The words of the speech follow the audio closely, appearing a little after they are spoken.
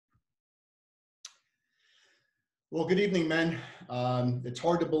Well, good evening, men. It's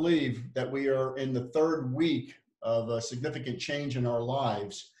hard to believe that we are in the third week of a significant change in our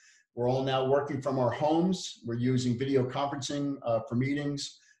lives. We're all now working from our homes. We're using video conferencing for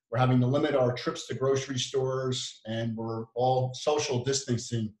meetings. We're having to limit our trips to grocery stores, and we're all social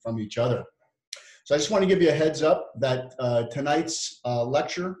distancing from each other. So I just want to give you a heads up that tonight's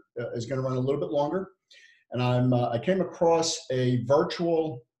lecture is going to run a little bit longer. And I came across a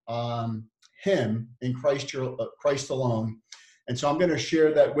virtual hymn in Christ alone. And so I'm going to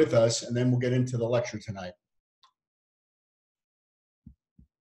share that with us, and then we'll get into the lecture tonight.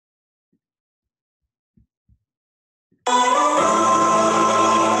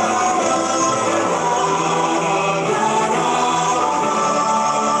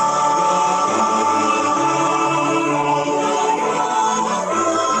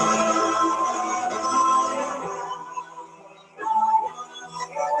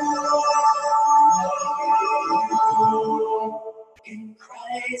 In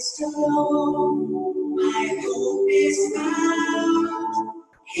Christ alone, my hope is found.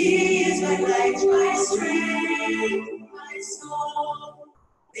 He is my light, my strength, my song.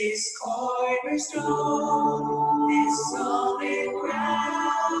 This cornerstone, this solid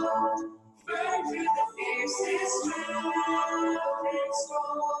ground, firm through the fiercest drought and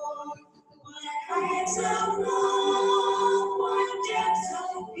storm. What heights of love, what depths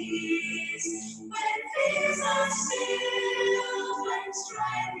of peace, when fears are stilled, when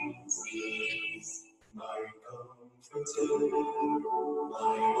striving cease. My comforter,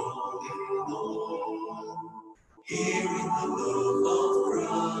 my all in all, here in the love of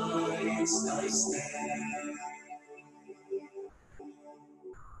Christ I stand.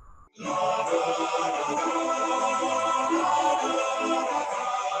 La da da da, la da da da,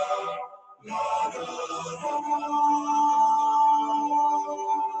 la da da da.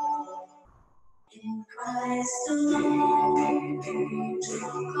 In Christ alone, took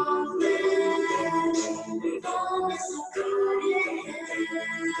on flesh, fullness of God in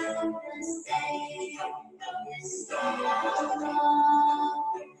endless day, His love,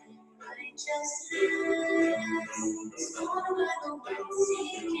 righteousness, scorned by the ones He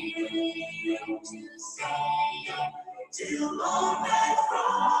came to save, till on that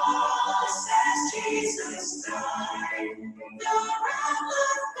cross as Jesus died, the wrath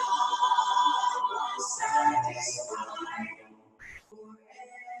of God was satisfied. For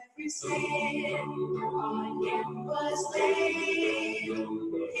every sin on Him was laid,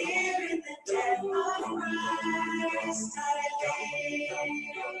 here in the death of Christ I lay.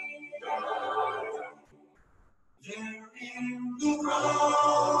 There in the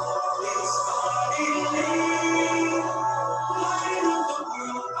cross His body lay, light of the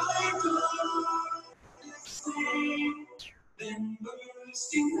world I died to save. Then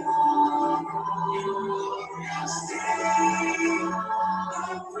bursting forth in glorious day,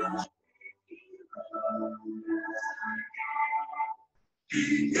 up from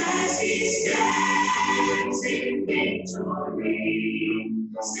as He stands in victory,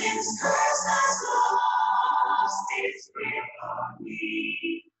 since Christ has lost His grip on me.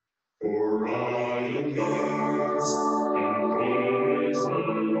 For I am His, and He is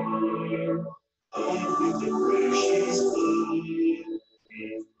mine, and with the precious blood of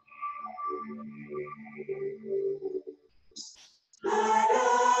Christ. La da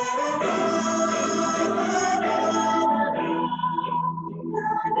da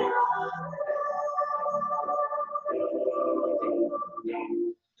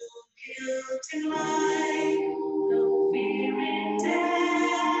No guilt in life, no fear in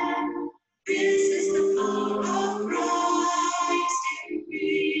death. This is the power of Christ in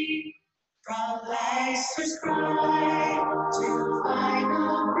me. From life's first cry to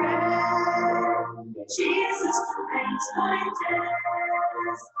final breath, Jesus commands my destiny.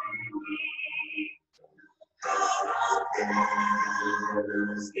 God of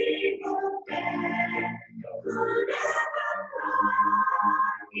heaven's King of men, who'd ever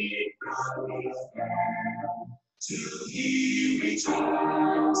He promised them, till He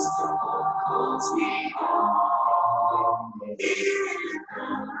returns, all calls me home. Here in the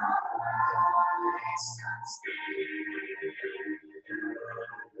power of Christ I stand.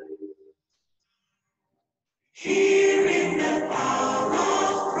 Here in the power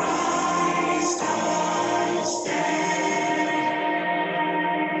of Christ I stand.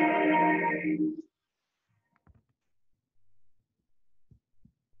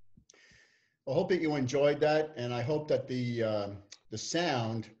 I hope that you enjoyed that, and I hope that the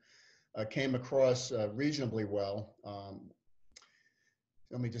sound came across reasonably well.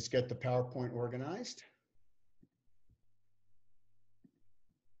 Let me just get the PowerPoint organized.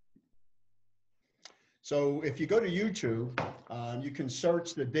 So if you go to YouTube, you can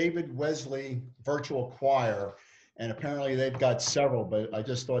search the David Wesley Virtual Choir, and apparently they've got several, but I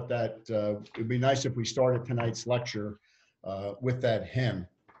just thought that it'd be nice if we started tonight's lecture with that hymn.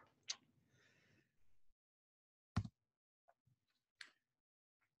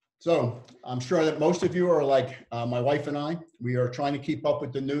 So I'm sure that most of you are like my wife and I. We are trying to keep up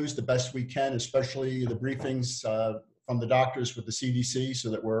with the news the best we can, especially the briefings from the doctors with the CDC, so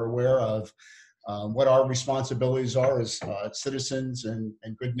that we're aware of what our responsibilities are as citizens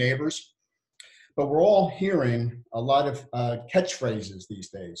and good neighbors. But we're all hearing a lot of catchphrases these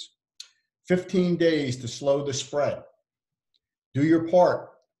days. 15 days to slow the spread. Do your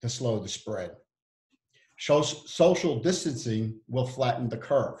part to slow the spread. Social distancing will flatten the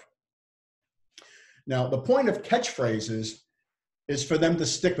curve. Now, the point of catchphrases is for them to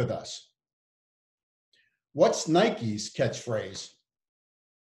stick with us. What's Nike's catchphrase?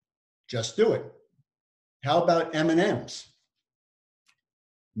 Just do it. How about M&M's?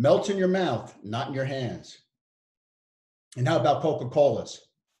 Melt in your mouth, not in your hands. And how about Coca-Cola's?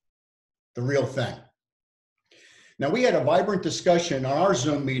 The real thing. Now, we had a vibrant discussion on our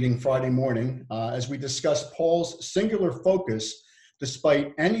Zoom meeting Friday morning as we discussed Paul's singular focus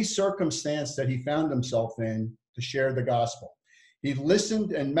despite any circumstance that he found himself in to share the gospel. He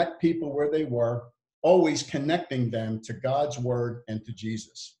listened and met people where they were, always connecting them to God's word and to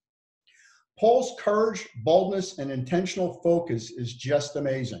Jesus. Paul's courage, boldness, and intentional focus is just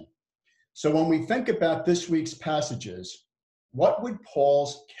amazing. So when we think about this week's passages, what would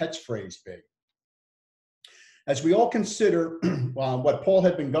Paul's catchphrase be? As we all consider what Paul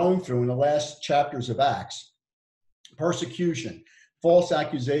had been going through in the last chapters of Acts, persecution, false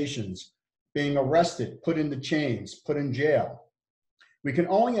accusations, being arrested, put into chains, put in jail, we can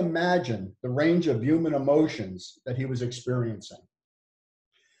only imagine the range of human emotions that he was experiencing.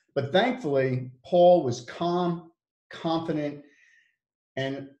 But thankfully, Paul was calm, confident,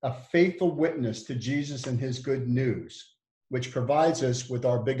 and a faithful witness to Jesus and his good news, which provides us with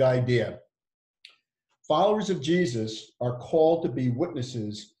our big idea. Followers of Jesus are called to be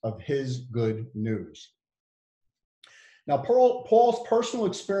witnesses of his good news. Now, Paul's personal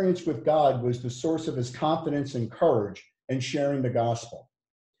experience with God was the source of his confidence and courage in sharing the gospel.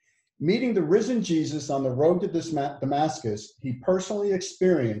 Meeting the risen Jesus on the road to Damascus, he personally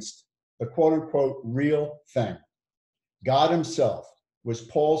experienced the quote-unquote real thing. God himself was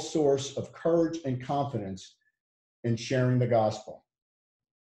Paul's source of courage and confidence in sharing the gospel.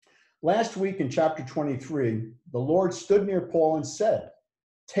 Last week in chapter 23, the Lord stood near Paul and said,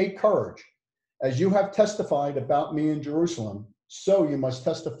 "Take courage. As you have testified about me in Jerusalem, so you must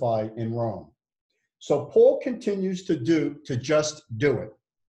testify in Rome." So Paul continues to just do it.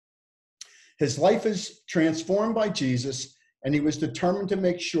 His life is transformed by Jesus, and he was determined to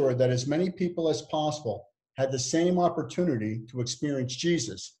make sure that as many people as possible had the same opportunity to experience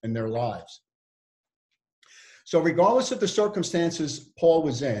Jesus in their lives. So regardless of the circumstances Paul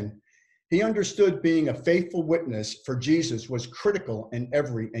was in, he understood being a faithful witness for Jesus was critical in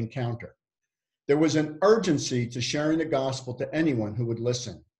every encounter. There was an urgency to sharing the gospel to anyone who would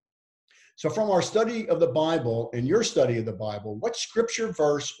listen. So from our study of the Bible and your study of the Bible, what scripture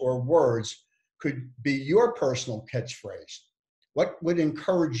verse or words could be your personal catchphrase? What would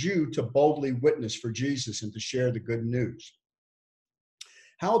encourage you to boldly witness for Jesus and to share the good news?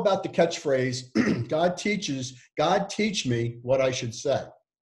 How about the catchphrase, God teach me what I should say?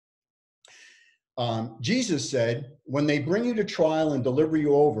 Jesus said, when they bring you to trial and deliver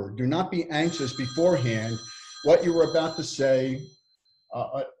you over, do not be anxious beforehand what you were about to say,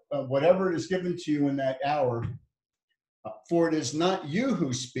 whatever is given to you in that hour, for it is not you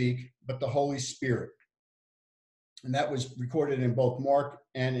who speak, but the Holy Spirit. And that was recorded in both Mark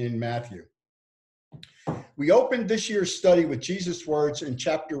and in Matthew. We opened this year's study with Jesus' words in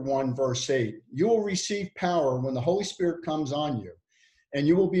chapter 1, verse 8. You will receive power when the Holy Spirit comes on you, and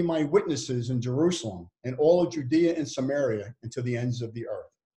you will be my witnesses in Jerusalem and all of Judea and Samaria and to the ends of the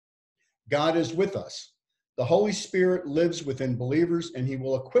earth. God is with us. The Holy Spirit lives within believers, and he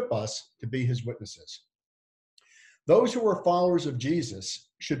will equip us to be his witnesses. Those who are followers of Jesus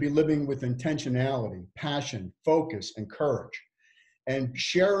should be living with intentionality, passion, focus, and courage, and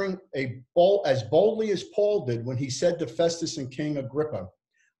sharing as boldly as Paul did when he said to Festus and King Agrippa,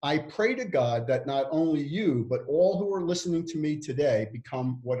 I pray to God that not only you, but all who are listening to me today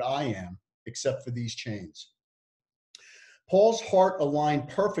become what I am, except for these chains. Paul's heart aligned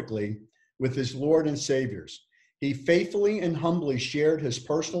perfectly with his Lord and Savior's. He faithfully and humbly shared his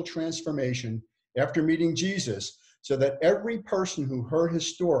personal transformation after meeting Jesus so that every person who heard his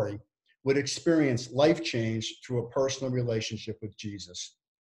story would experience life change through a personal relationship with Jesus.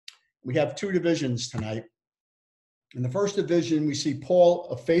 We have two divisions tonight. In the first division, we see Paul,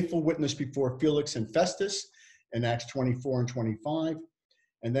 a faithful witness before Felix and Festus in Acts 24 and 25.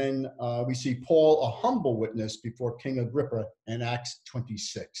 And then we see Paul, a humble witness before King Agrippa in Acts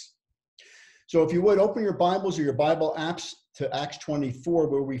 26. So if you would, open your Bibles or your Bible apps to Acts 24,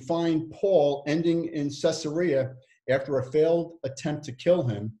 where we find Paul ending in Caesarea after a failed attempt to kill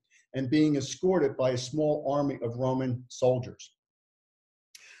him and being escorted by a small army of Roman soldiers.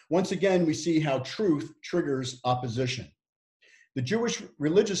 Once again, we see how truth triggers opposition. The Jewish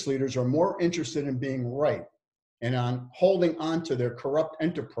religious leaders are more interested in being right and on holding on to their corrupt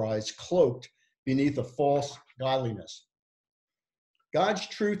enterprise cloaked beneath a false godliness. God's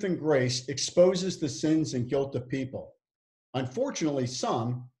truth and grace exposes the sins and guilt of people. Unfortunately,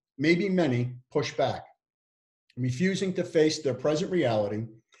 some, maybe many, push back, refusing to face their present reality,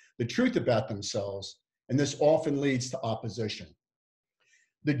 the truth about themselves, and this often leads to opposition.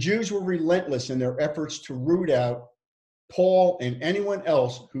 The Jews were relentless in their efforts to root out Paul and anyone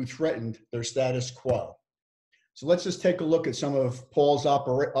else who threatened their status quo. So let's just take a look at some of Paul's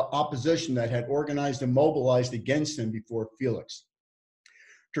opposition that had organized and mobilized against him before Felix.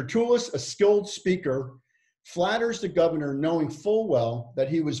 Tertullus, a skilled speaker, flatters the governor, knowing full well that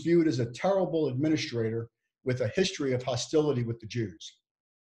he was viewed as a terrible administrator with a history of hostility with the Jews.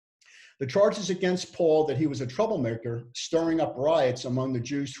 The charges against Paul that he was a troublemaker, stirring up riots among the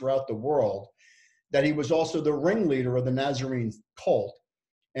Jews throughout the world, that he was also the ringleader of the Nazarene cult,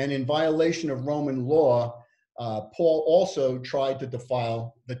 and in violation of Roman law, Paul also tried to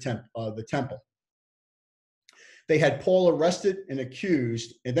defile the temple. They had Paul arrested and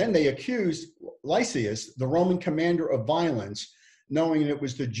accused, and then they accused Lysias, the Roman commander, of violence, knowing it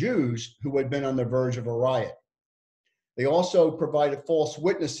was the Jews who had been on the verge of a riot. They also provided false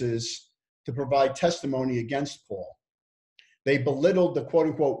witnesses to provide testimony against Paul. They belittled the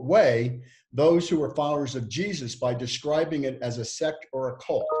quote-unquote way, those who were followers of Jesus, by describing it as a sect or a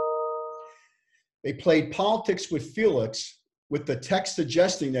cult. They played politics with Felix, with the text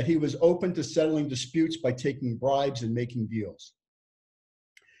suggesting that he was open to settling disputes by taking bribes and making deals.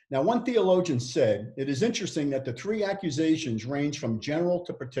 Now, one theologian said, it is interesting that the three accusations range from general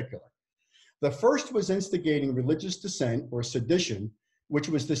to particular. The first was instigating religious dissent or sedition, which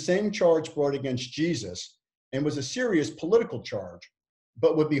was the same charge brought against Jesus and was a serious political charge,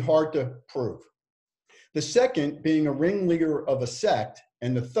 but would be hard to prove. The second being a ringleader of a sect,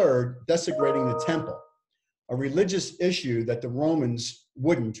 and the third desecrating the temple, a religious issue that the Romans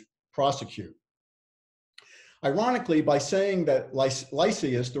wouldn't prosecute. Ironically, by saying that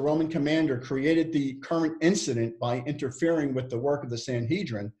Lysias, the Roman commander, created the current incident by interfering with the work of the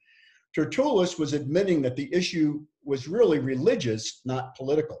Sanhedrin, Tertullus was admitting that the issue was really religious, not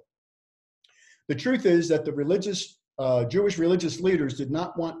political. The truth is that the Jewish religious leaders did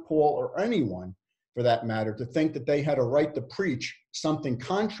not want Paul, or anyone for that matter, to think that they had a right to preach something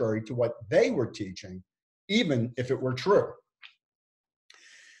contrary to what they were teaching, even if it were true.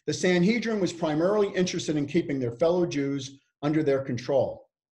 The Sanhedrin was primarily interested in keeping their fellow Jews under their control.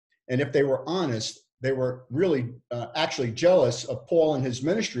 And if they were honest, they were really actually jealous of Paul and his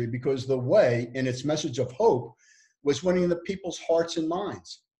ministry, because the way in its message of hope was winning the people's hearts and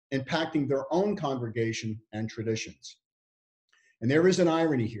minds, impacting their own congregation and traditions. And there is an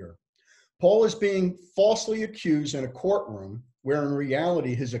irony here. Paul is being falsely accused in a courtroom where in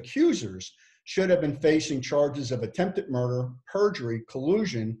reality his accusers should have been facing charges of attempted murder, perjury,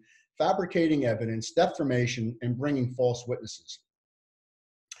 collusion, fabricating evidence, defamation, and bringing false witnesses.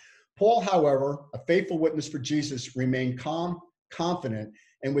 Paul, however, a faithful witness for Jesus, remained calm, confident,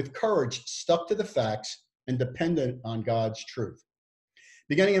 and with courage stuck to the facts and dependent on God's truth.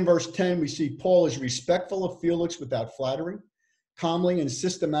 Beginning in verse 10, we see Paul is respectful of Felix without flattery. Calmly and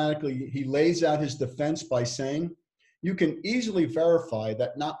systematically, he lays out his defense by saying, "You can easily verify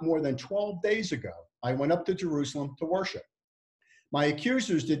that not more than 12 days ago, I went up to Jerusalem to worship. My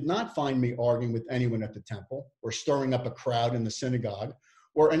accusers did not find me arguing with anyone at the temple or stirring up a crowd in the synagogue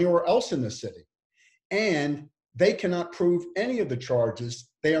or anywhere else in the city. And they cannot prove any of the charges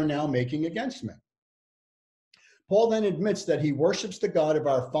they are now making against me." Paul then admits that he worships the God of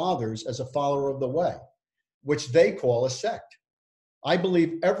our fathers as a follower of the way, which they call a sect. "I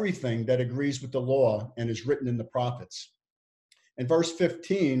believe everything that agrees with the law and is written in the prophets." In verse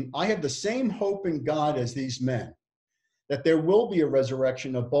 15, "I have the same hope in God as these men, that there will be a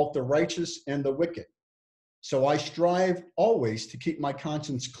resurrection of both the righteous and the wicked. So I strive always to keep my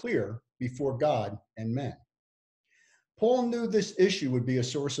conscience clear before God and men." Paul knew this issue would be a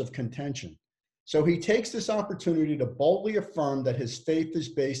source of contention, so he takes this opportunity to boldly affirm that his faith is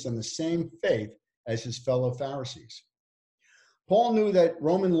based on the same faith as his fellow Pharisees. Paul knew that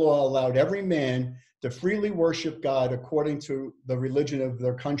Roman law allowed every man to freely worship God according to the religion of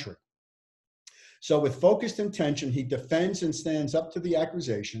their country. So with focused intention, he defends and stands up to the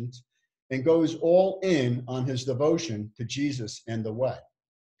accusations and goes all in on his devotion to Jesus and the way.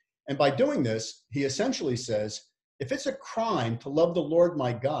 And by doing this, he essentially says, if it's a crime to love the Lord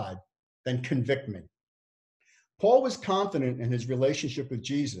my God, then convict me. Paul was confident in his relationship with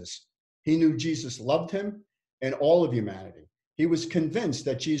Jesus. He knew Jesus loved him and all of humanity. He was convinced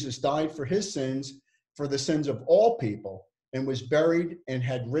that Jesus died for his sins, for the sins of all people, and was buried and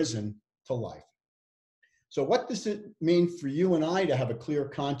had risen to life. So what does it mean for you and I to have a clear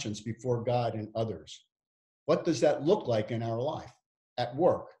conscience before God and others? What does that look like in our life, at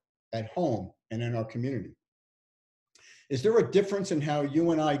work, at home, and in our community? Is there a difference in how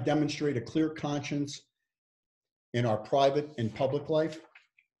you and I demonstrate a clear conscience in our private and public life?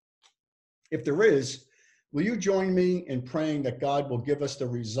 If there is, will you join me in praying that God will give us the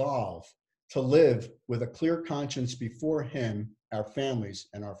resolve to live with a clear conscience before him, our families,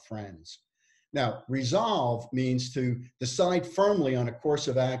 and our friends? Now, resolve means to decide firmly on a course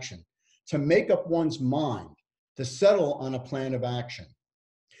of action, to make up one's mind, to settle on a plan of action.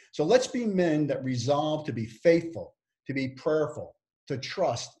 So let's be men that resolve to be faithful, to be prayerful, to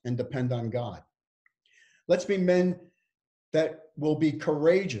trust and depend on God. Let's be men that will be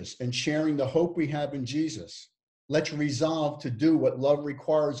courageous in sharing the hope we have in Jesus. Let's resolve to do what love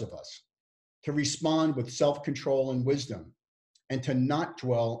requires of us, to respond with self-control and wisdom, and to not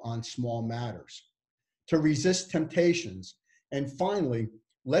dwell on small matters, to resist temptations. And finally,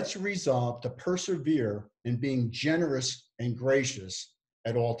 let's resolve to persevere in being generous and gracious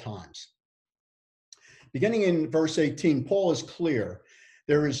at all times. Beginning in verse 18, Paul is clear.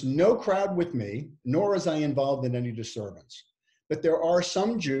 There is no crowd with me, nor was I involved in any disturbance. But there are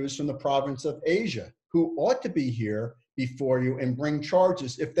some Jews from the province of Asia who ought to be here before you and bring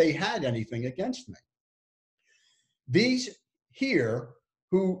charges if they had anything against me. These here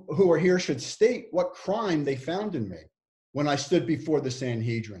who are here should state what crime they found in me when I stood before the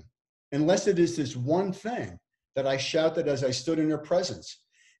Sanhedrin, unless it is this one thing that I shouted as I stood in their presence.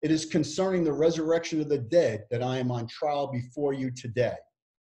 It is concerning the resurrection of the dead that I am on trial before you today.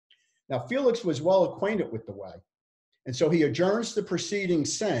 Now, Felix was well acquainted with the way, and so he adjourns the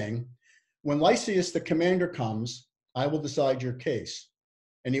proceedings, saying, when Lysias the commander comes, I will decide your case.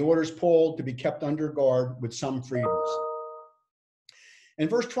 And he orders Paul to be kept under guard with some freedoms. In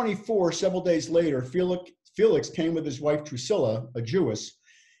verse 24, several days later, Felix came with his wife Drusilla, a Jewess,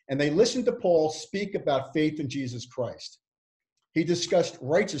 and they listened to Paul speak about faith in Jesus Christ. He discussed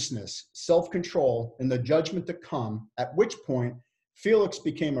righteousness, self-control, and the judgment to come, at which point Felix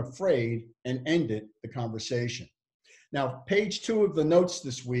became afraid and ended the conversation. Now, page 2 of the notes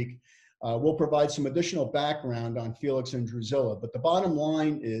this week will provide some additional background on Felix and Drusilla, but the bottom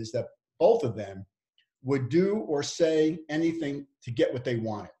line is that both of them would do or say anything to get what they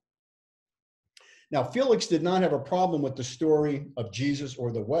wanted. Now, Felix did not have a problem with the story of Jesus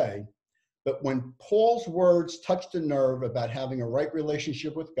or the way, but when Paul's words touched a nerve about having a right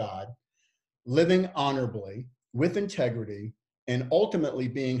relationship with God, living honorably, with integrity, and ultimately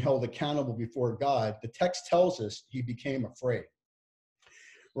being held accountable before God, the text tells us he became afraid.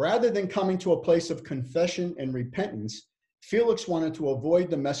 Rather than coming to a place of confession and repentance, Felix wanted to avoid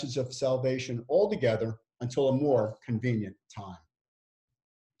the message of salvation altogether until a more convenient time.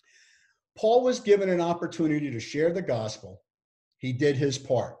 Paul was given an opportunity to share the gospel. He did his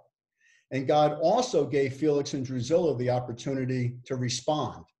part. And God also gave Felix and Drusilla the opportunity to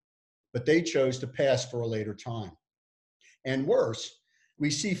respond, but they chose to pass for a later time. And worse, we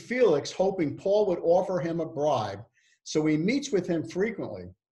see Felix hoping Paul would offer him a bribe, so he meets with him frequently.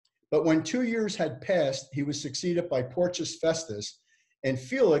 But when 2 years had passed, he was succeeded by Porcius Festus, and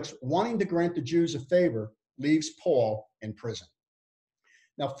Felix, wanting to grant the Jews a favor, leaves Paul in prison.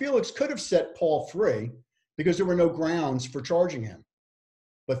 Now, Felix could have set Paul free because there were no grounds for charging him.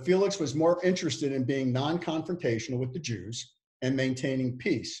 But Felix was more interested in being non-confrontational with the Jews and maintaining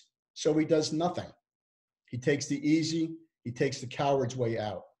peace, so he does nothing. He takes the easy, he takes the coward's way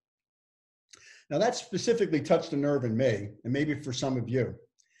out. Now, that specifically touched a nerve in me, and maybe for some of you.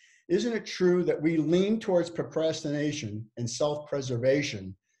 Isn't it true that we lean towards procrastination and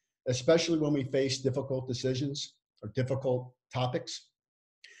self-preservation, especially when we face difficult decisions or difficult topics?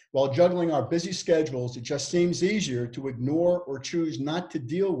 While juggling our busy schedules, it just seems easier to ignore or choose not to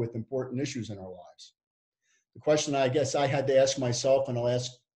deal with important issues in our lives. The question I guess I had to ask myself, and I'll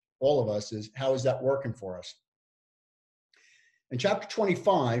ask all of us, is how is that working for us? In chapter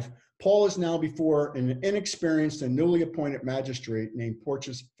 25, Paul is now before an inexperienced and newly appointed magistrate named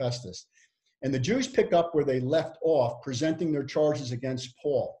Porcius Festus. And the Jews pick up where they left off, presenting their charges against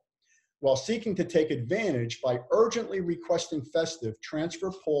Paul, while seeking to take advantage by urgently requesting Festus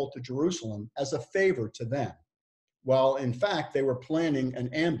transfer Paul to Jerusalem as a favor to them, while in fact they were planning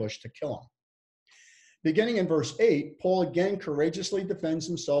an ambush to kill him. Beginning in verse 8, Paul again courageously defends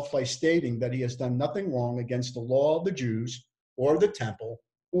himself by stating that he has done nothing wrong against the law of the Jews or the temple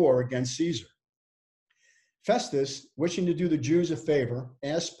or against Caesar. Festus, wishing to do the Jews a favor,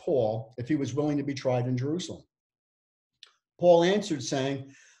 asked Paul if he was willing to be tried in Jerusalem. Paul answered,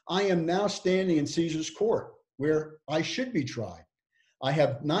 saying, I am now standing in Caesar's court, where I should be tried. I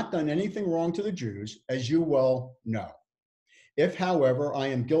have not done anything wrong to the Jews, as you well know. If, however, I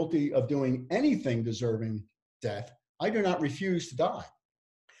am guilty of doing anything deserving death, I do not refuse to die.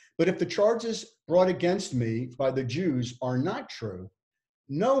 But if the charges brought against me by the Jews are not true,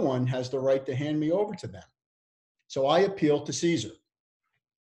 no one has the right to hand me over to them. So I appeal to Caesar.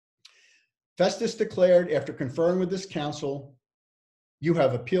 Festus declared, after conferring with this council, you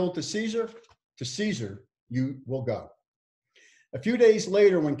have appealed to Caesar you will go. A few days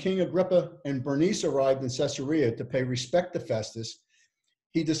later, when King Agrippa and Bernice arrived in Caesarea to pay respect to Festus,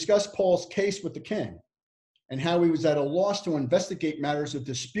 he discussed Paul's case with the king and how he was at a loss to investigate matters of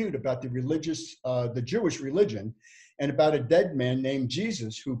dispute about the Jewish religion and about a dead man named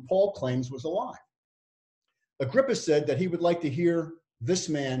Jesus, who Paul claims was alive. Agrippa said that he would like to hear this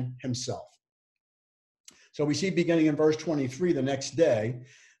man himself. So we see beginning in verse 23, the next day,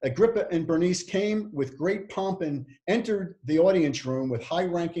 Agrippa and Bernice came with great pomp and entered the audience room with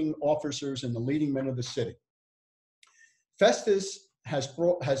high-ranking officers and the leading men of the city. Festus has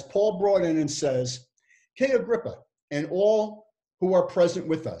Paul brought in and says, King Agrippa and all who are present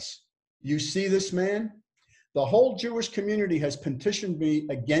with us, you see this man? The whole Jewish community has petitioned me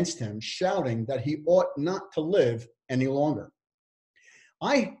against him, shouting that he ought not to live any longer.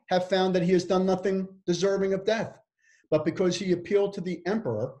 I have found that he has done nothing deserving of death, but because he appealed to the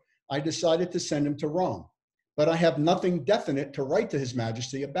emperor, I decided to send him to Rome. But I have nothing definite to write to his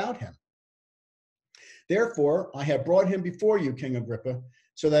majesty about him. Therefore, I have brought him before you, King Agrippa,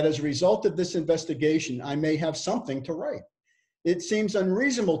 so that as a result of this investigation, I may have something to write. It seems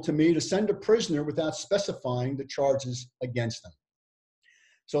unreasonable to me to send a prisoner without specifying the charges against him.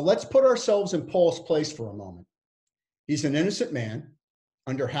 So let's put ourselves in Paul's place for a moment. He's an innocent man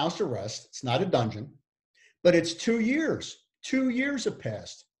under house arrest. It's not a dungeon, but it's 2 years. 2 years have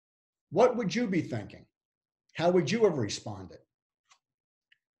passed. What would you be thinking? How would you have responded?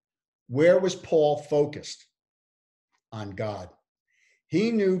 Where was Paul focused? On God.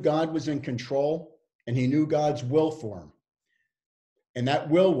 He knew God was in control, and he knew God's will for him. And that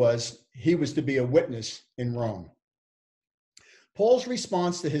will was he was to be a witness in Rome. Paul's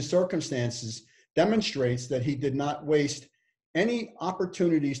response to his circumstances demonstrates that he did not waste any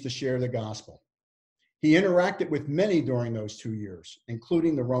opportunities to share the gospel. He interacted with many during those 2 years,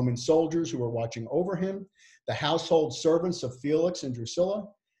 including the Roman soldiers who were watching over him, the household servants of Felix and Drusilla.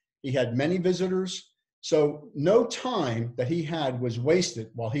 He had many visitors, so no time that he had was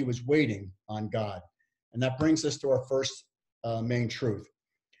wasted while he was waiting on God. And that brings us to our first main truth.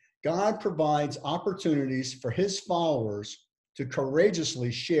 God provides opportunities for his followers to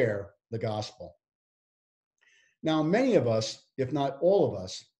courageously share the gospel. Now, many of us, if not all of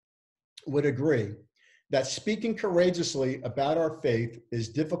us, would agree that speaking courageously about our faith is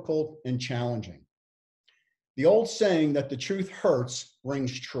difficult and challenging. The old saying that the truth hurts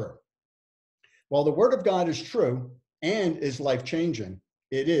rings true. While the word of God is true and is life-changing,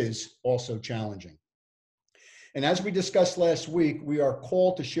 it is also challenging. And as we discussed last week, we are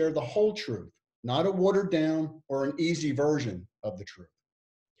called to share the whole truth, not a watered down or an easy version of the truth.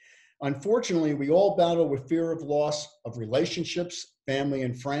 Unfortunately, we all battle with fear of loss of relationships, family,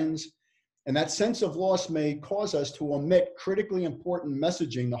 and friends. And that sense of loss may cause us to omit critically important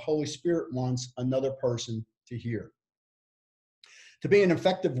messaging the Holy Spirit wants another person to hear. To be an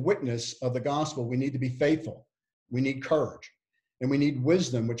effective witness of the gospel, we need to be faithful. We need courage. And we need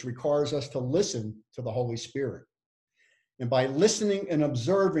wisdom, which requires us to listen to the Holy Spirit. And by listening and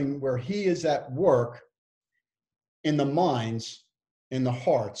observing where he is at work in the minds, in the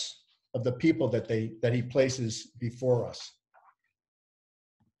hearts of the people that he places before us.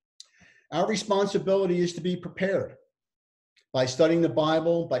 Our responsibility is to be prepared by studying the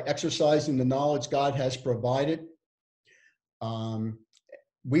Bible, by exercising the knowledge God has provided.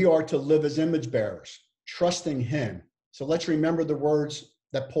 We are to live as image bearers, trusting him. So let's remember the words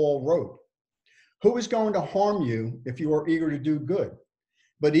that Paul wrote. Who is going to harm you if you are eager to do good?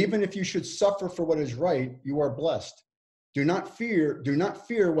 But even if you should suffer for what is right, you are blessed. Do not fear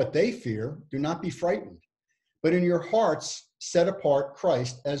what they fear. Do not be frightened. But in your hearts, set apart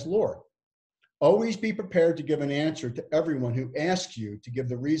Christ as Lord. Always be prepared to give an answer to everyone who asks you to give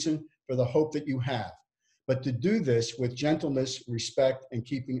the reason for the hope that you have, but to do this with gentleness, respect, and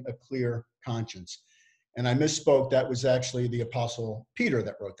keeping a clear conscience. And I misspoke. That was actually the Apostle Peter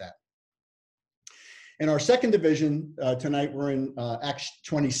that wrote that. In our second division tonight, we're in Acts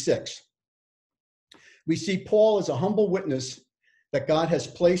 26. We see Paul as a humble witness that God has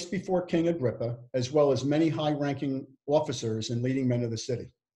placed before King Agrippa, as well as many high-ranking officers and leading men of the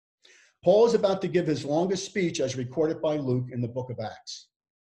city. Paul is about to give his longest speech as recorded by Luke in the book of Acts.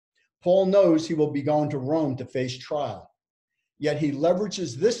 Paul knows he will be going to Rome to face trial, yet he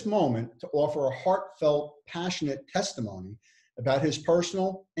leverages this moment to offer a heartfelt, passionate testimony about his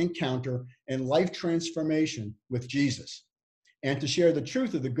personal encounter and life transformation with Jesus, and to share the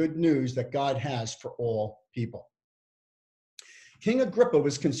truth of the good news that God has for all people. King Agrippa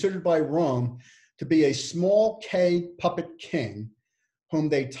was considered by Rome to be a small K puppet king whom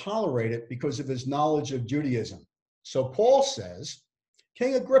they tolerated because of his knowledge of Judaism. So Paul says,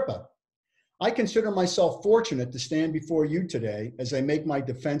 King Agrippa, I consider myself fortunate to stand before you today as I make my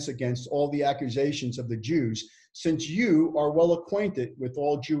defense against all the accusations of the Jews, since you are well acquainted with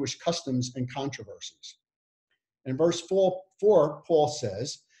all Jewish customs and controversies. In verse 4, Paul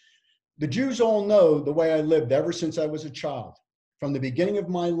says, the Jews all know the way I lived ever since I was a child, from the beginning of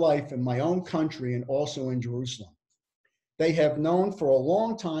my life in my own country and also in Jerusalem. They have known for a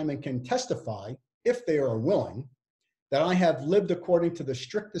long time and can testify, if they are willing, that I have lived according to the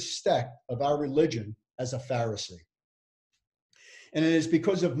strictest sect of our religion as a Pharisee. And it is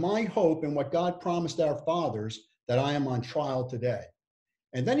because of my hope in what God promised our fathers that I am on trial today.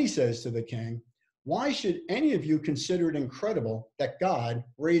 And then he says to the king, why should any of you consider it incredible that God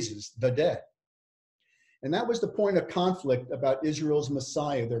raises the dead? And that was the point of conflict about Israel's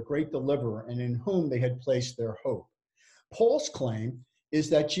Messiah, their great deliverer, and in whom they had placed their hope. Paul's claim is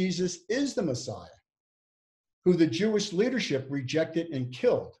that Jesus is the Messiah, who the Jewish leadership rejected and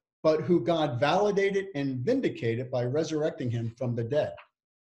killed, but who God validated and vindicated by resurrecting him from the dead.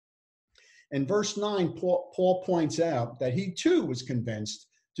 In verse 9, Paul points out that he too was convinced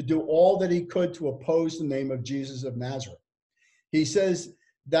to do all that he could to oppose the name of Jesus of Nazareth. He says,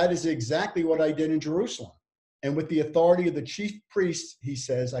 that is exactly what I did in Jerusalem. And with the authority of the chief priests, he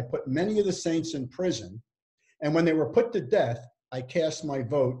says, I put many of the saints in prison. And when they were put to death, I cast my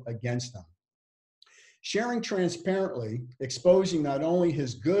vote against them. Sharing transparently, exposing not only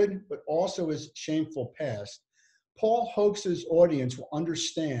his good, but also his shameful past, Paul hopes his audience will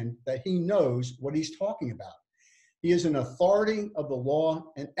understand that he knows what he's talking about. He is an authority of the law,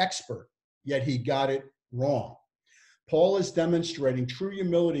 an expert, yet he got it wrong. Paul is demonstrating true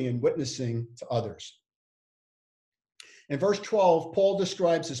humility in witnessing to others. In verse 12, Paul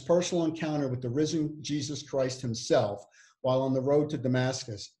describes his personal encounter with the risen Jesus Christ himself while on the road to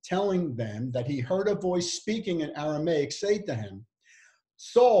Damascus, telling them that he heard a voice speaking in Aramaic say to him,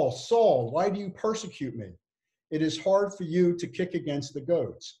 Saul, Saul, why do you persecute me? It is hard for you to kick against the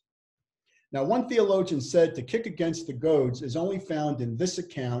goads. Now, one theologian said to kick against the goads is only found in this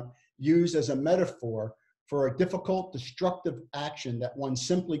account, used as a metaphor for a difficult, destructive action that one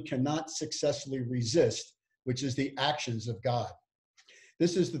simply cannot successfully resist, which is the actions of God.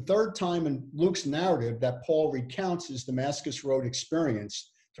 This is the third time in Luke's narrative that Paul recounts his Damascus Road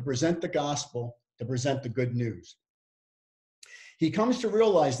experience to present the gospel, to present the good news. He comes to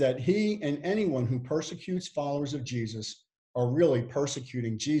realize that he and anyone who persecutes followers of Jesus are really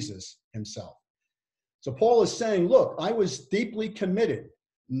persecuting Jesus himself. So Paul is saying, look, I was deeply committed,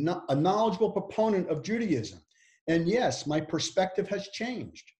 a knowledgeable proponent of Judaism. And yes, my perspective has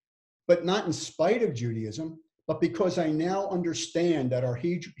changed, but not in spite of Judaism, but because I now understand that our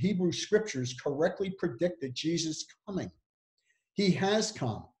Hebrew scriptures correctly predicted Jesus' coming. He has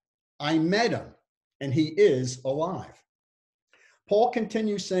come. I met him, and he is alive. Paul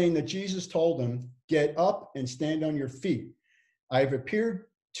continues saying that Jesus told him, get up and stand on your feet. I have appeared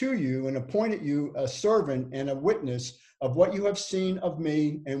to you and appointed you a servant and a witness of what you have seen of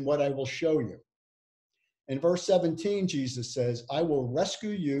me and what I will show you. In verse 17, Jesus says, I will rescue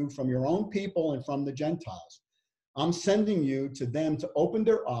you from your own people and from the Gentiles. I'm sending you to them to open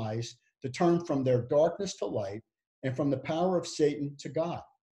their eyes, to turn from their darkness to light, and from the power of Satan to God,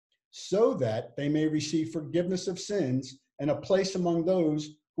 so that they may receive forgiveness of sins and a place among those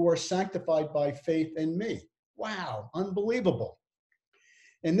who are sanctified by faith in me. Wow, unbelievable.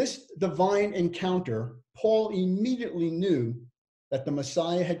 In this divine encounter, Paul immediately knew that the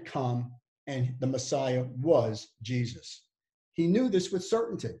Messiah had come and the Messiah was Jesus. He knew this with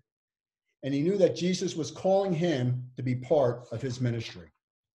certainty, and he knew that Jesus was calling him to be part of his ministry.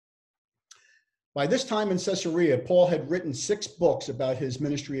 By this time in Caesarea, Paul had written 6 books about his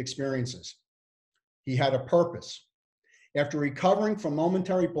ministry experiences. He had a purpose. After recovering from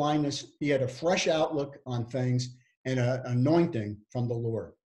momentary blindness, he had a fresh outlook on things and an anointing from the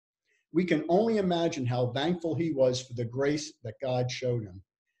Lord. We can only imagine how thankful he was for the grace that God showed him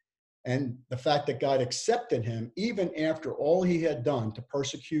and the fact that God accepted him even after all he had done to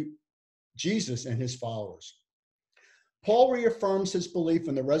persecute Jesus and his followers. Paul reaffirms his belief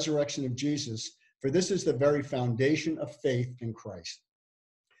in the resurrection of Jesus, for this is the very foundation of faith in Christ.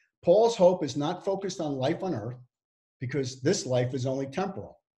 Paul's hope is not focused on life on earth, because this life is only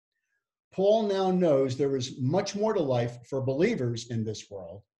temporal. Paul now knows there is much more to life for believers in this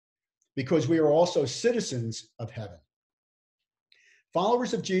world, because we are also citizens of heaven.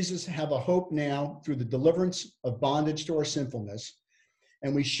 Followers of Jesus have a hope now through the deliverance of bondage to our sinfulness,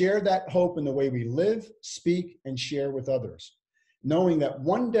 and we share that hope in the way we live, speak, and share with others, knowing that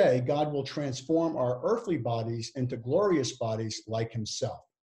one day God will transform our earthly bodies into glorious bodies like himself,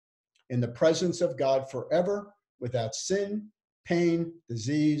 in the presence of God forever, without sin, pain,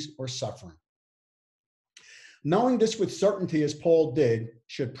 disease, or suffering. Knowing this with certainty as Paul did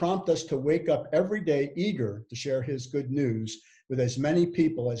should prompt us to wake up every day eager to share his good news with as many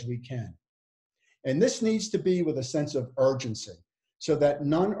people as we can. And this needs to be with a sense of urgency so that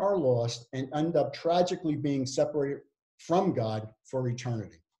none are lost and end up tragically being separated from God for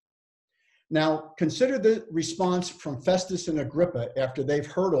eternity. Now, consider the response from Festus and Agrippa after they've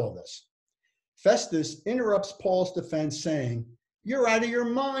heard all this. Festus interrupts Paul's defense saying, "You're out of your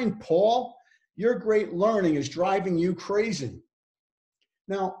mind, Paul. Your great learning is driving you crazy."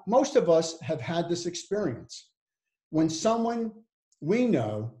 Now, most of us have had this experience when someone we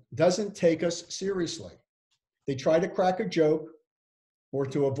know doesn't take us seriously. They try to crack a joke or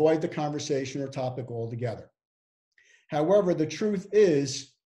to avoid the conversation or topic altogether. However, the truth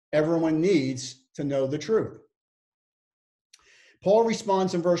is, everyone needs to know the truth. Paul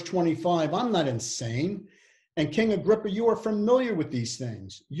responds in verse 25, "I'm not insane. And King Agrippa, you are familiar with these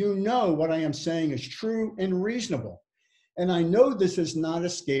things. You know what I am saying is true and reasonable. And I know this has not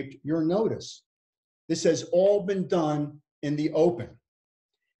escaped your notice. This has all been done in the open."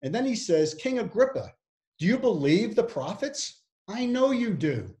 And then he says, "King Agrippa, do you believe the prophets? I know you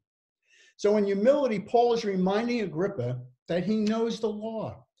do." So in humility, Paul is reminding Agrippa that he knows the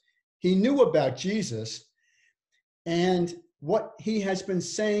law. He knew about Jesus, and what he has been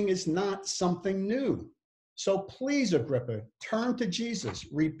saying is not something new. So please, Agrippa, turn to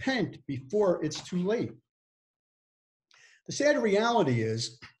Jesus. Repent before it's too late. The sad reality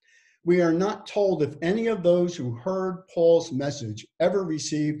is we are not told if any of those who heard Paul's message ever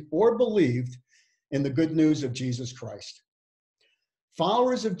received or believed in the good news of Jesus Christ.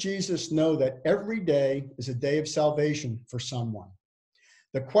 Followers of Jesus know that every day is a day of salvation for someone.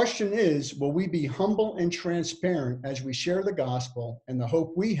 The question is, will we be humble and transparent as we share the gospel and the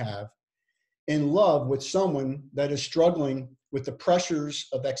hope we have in love with someone that is struggling with the pressures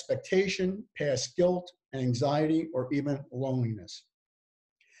of expectation, past guilt, anxiety, or even loneliness?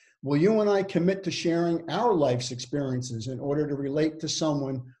 Will you and I commit to sharing our life's experiences in order to relate to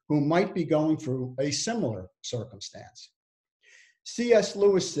someone who might be going through a similar circumstance? C.S.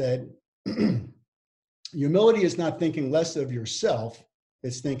 Lewis said, "Humility is not thinking less of yourself,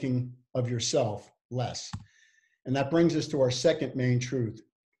 it's thinking of yourself less." And that brings us to our second main truth.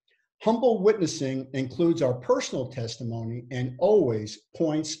 Humble witnessing includes our personal testimony and always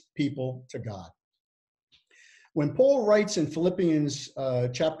points people to God. When Paul writes in Philippians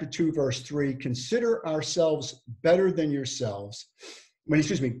chapter 2, verse 3, consider ourselves better than yourselves,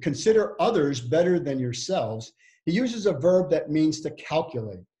 consider others better than yourselves, he uses a verb that means to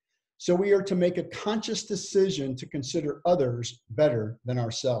calculate. So we are to make a conscious decision to consider others better than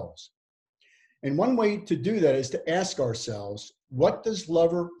ourselves. And one way to do that is to ask ourselves, what does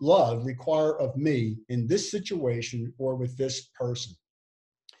love require of me in this situation or with this person?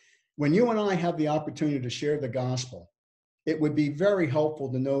 When you and I have the opportunity to share the gospel, it would be very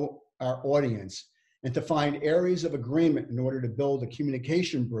helpful to know our audience and to find areas of agreement in order to build a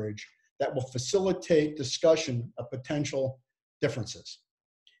communication bridge that will facilitate discussion of potential differences.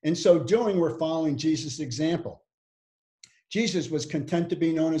 In so doing, we're following Jesus' example. Jesus was content to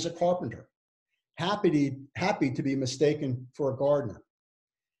be known as a carpenter, happy to be mistaken for a gardener.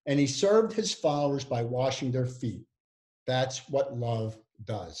 And he served his followers by washing their feet. That's what love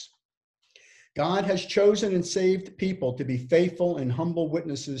does. God has chosen and saved people to be faithful and humble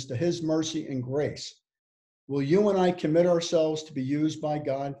witnesses to his mercy and grace. Will you and I commit ourselves to be used by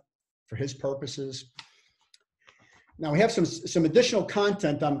God for his purposes? Now, we have some additional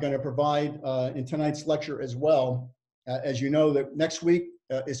content I'm going to provide in tonight's lecture as well. As you know, that next week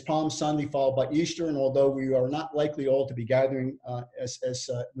is Palm Sunday, followed by Easter. And although we are not likely all to be gathering as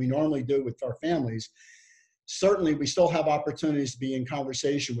we normally do with our families, certainly we still have opportunities to be in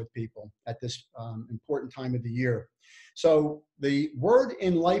conversation with people at this important time of the year. So the Word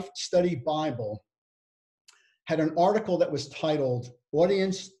in Life Study Bible had an article that was titled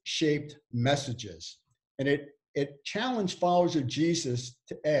Audience-Shaped Messages. And it challenged followers of Jesus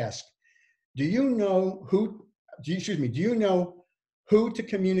to ask, do you know who to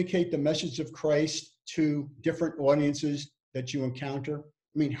communicate the message of Christ to different audiences that you encounter?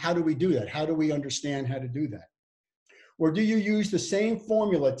 I mean, how do we do that? How do we understand how to do that? Or do you use the same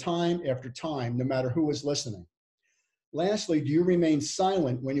formula time after time, no matter who is listening? Lastly, do you remain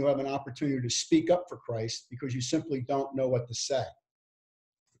silent when you have an opportunity to speak up for Christ because you simply don't know what to say?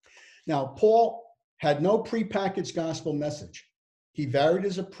 Now, Paul had no prepackaged gospel message. He varied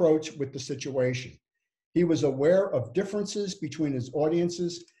his approach with the situation. He was aware of differences between his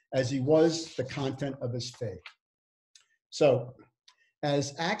audiences as he was the content of his faith. So,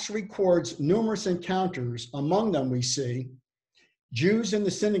 as Acts records numerous encounters, among them we see Jews in the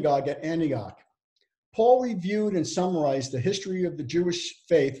synagogue at Antioch. Paul reviewed and summarized the history of the Jewish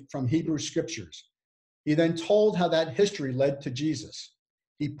faith from Hebrew scriptures. He then told how that history led to Jesus.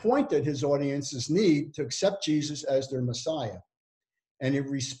 He pointed his audience's need to accept Jesus as their Messiah, and he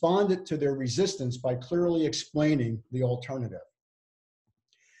responded to their resistance by clearly explaining the alternative.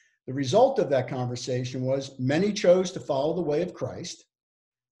 The result of that conversation was many chose to follow the way of Christ.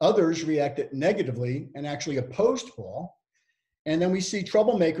 Others reacted negatively and actually opposed Paul. And then we see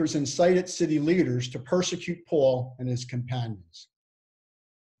troublemakers incited city leaders to persecute Paul and his companions.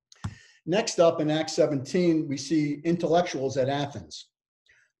 Next up in Acts 17, we see intellectuals at Athens.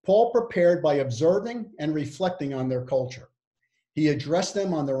 Paul prepared by observing and reflecting on their culture. He addressed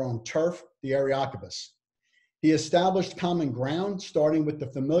them on their own turf, the Areopagus. He established common ground, starting with the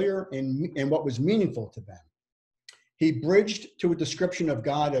familiar and what was meaningful to them. He bridged to a description of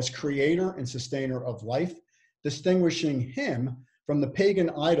God as creator and sustainer of life, distinguishing him from the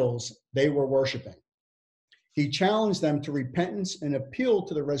pagan idols they were worshiping. He challenged them to repentance and appealed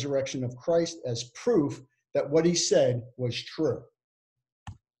to the resurrection of Christ as proof that what he said was true.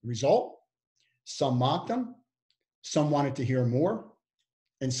 The result? Some mocked him, some wanted to hear more,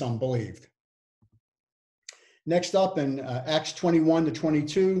 and some believed. Next up in Acts 21 to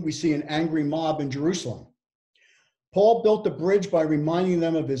 22, we see an angry mob in Jerusalem. Paul built the bridge by reminding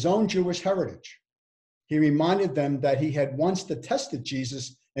them of his own Jewish heritage. He reminded them that he had once detested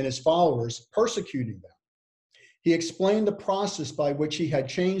Jesus and his followers, persecuting them. He explained the process by which he had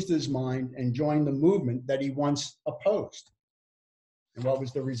changed his mind and joined the movement that he once opposed. And what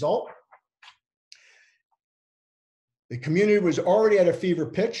was the result? The community was already at a fever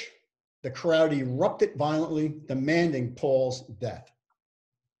pitch. The crowd erupted violently, demanding Paul's death.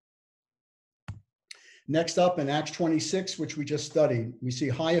 Next up in Acts 26, which we just studied, we see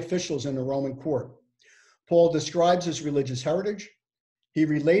high officials in the Roman court. Paul describes his religious heritage. He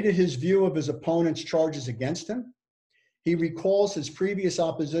related his view of his opponent's charges against him. He recalls his previous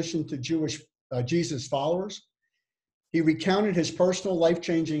opposition to Jesus followers. He recounted his personal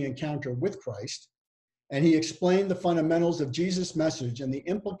life-changing encounter with Christ, and he explained the fundamentals of Jesus' message and the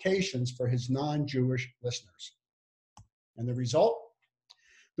implications for his non-Jewish listeners. And the result?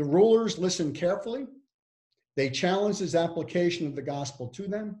 The rulers listened carefully. They challenged his application of the gospel to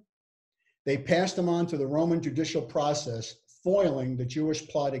them. They passed him on to the Roman judicial process, foiling the Jewish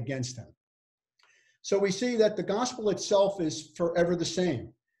plot against him. So we see that the gospel itself is forever the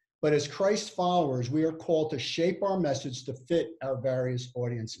same. But as Christ's followers, we are called to shape our message to fit our various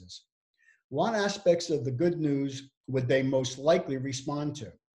audiences. What aspects of the good news would they most likely respond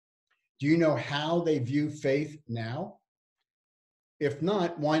to? Do you know how they view faith now? If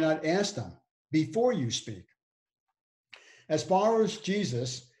not, why not ask them before you speak? As far as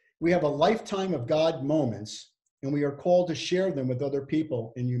Jesus, we have a lifetime of God moments, and we are called to share them with other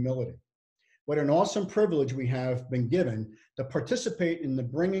people in humility. What an awesome privilege we have been given to participate in the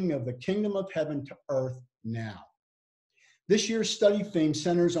bringing of the kingdom of heaven to earth now. This year's study theme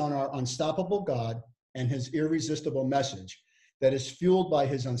centers on our unstoppable God and his irresistible message that is fueled by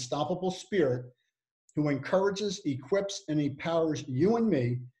his unstoppable spirit, who encourages, equips, and empowers you and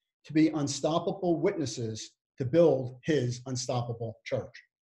me to be unstoppable witnesses to build his unstoppable church.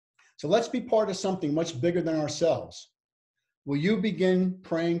 So let's be part of something much bigger than ourselves. Will you begin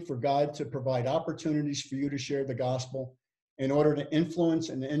praying for God to provide opportunities for you to share the gospel in order to influence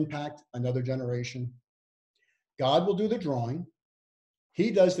and impact another generation? God will do the drawing,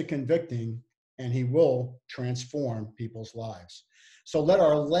 he does the convicting, and he will transform people's lives. So let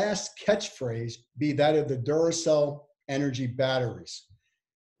our last catchphrase be that of the Duracell energy batteries.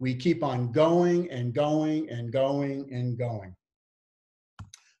 we keep on going and going and going and going.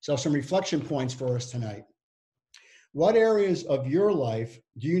 So some reflection points for us tonight. What areas of your life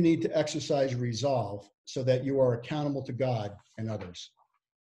do you need to exercise resolve so that you are accountable to God and others?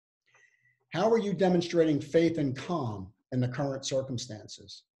 How are you demonstrating faith and calm in the current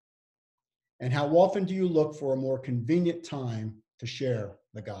circumstances? And how often do you look for a more convenient time to share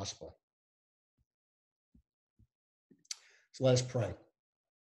the gospel? So let us pray.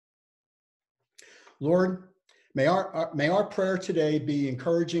 Lord, may our prayer today be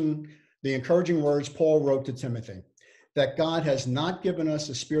the encouraging words Paul wrote to Timothy, that God has not given us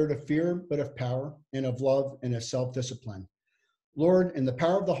a spirit of fear, but of power and of love and of self-discipline. Lord, in the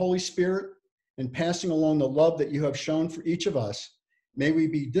power of the Holy Spirit and passing along the love that you have shown for each of us, may we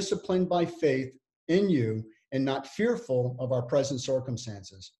be disciplined by faith in you and not fearful of our present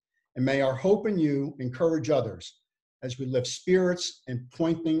circumstances. And may our hope in you encourage others as we lift spirits and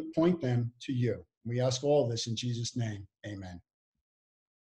point them to you. We ask all this in Jesus' name. Amen.